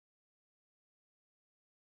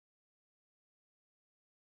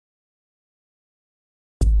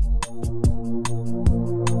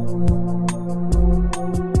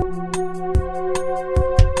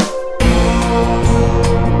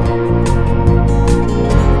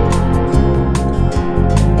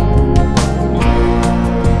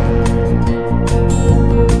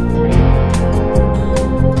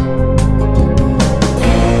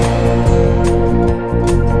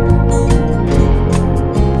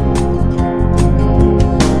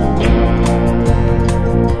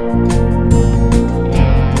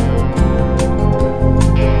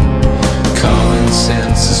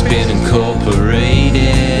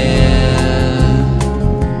Incorporated,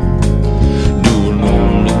 doing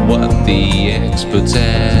only what the experts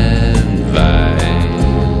advise.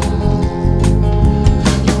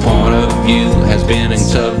 Your point of view has been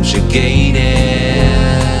subjugated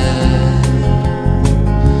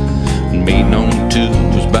and made known to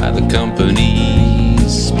us by the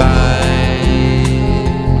company's spies.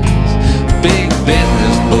 Big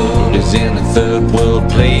business board is in a third world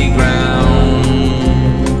playground.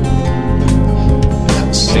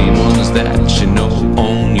 Same ones that you know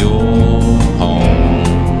own your home,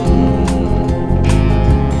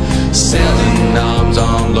 selling arms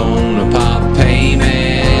on loan or part payment,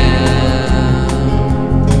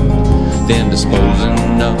 then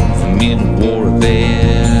disposing of them in war of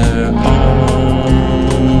their own.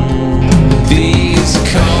 These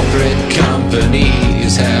corporate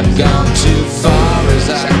companies have gone too far, as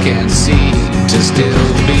I can see, to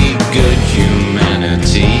still be good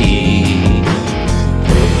humanity.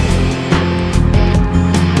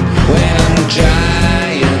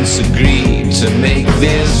 Giants agreed to make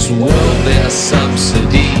this world their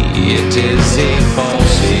subsidy. It is a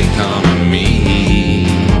false economy,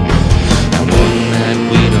 and one that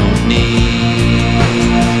we don't need.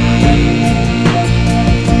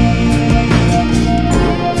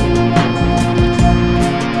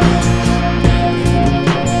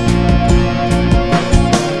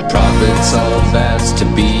 Profits, all that's to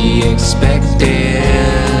be expected.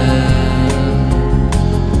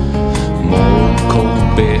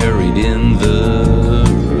 Buried in the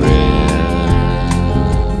red.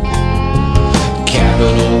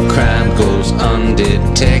 Capital crime goes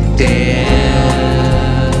undetected.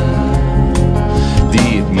 The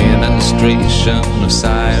administration of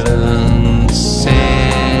silence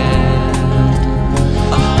said,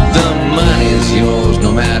 the money's yours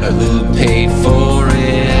no matter who paid for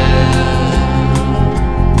it.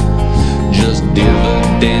 Just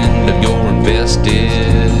dividend of your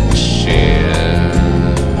invested share.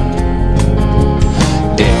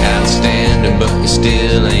 Outstanding, but you still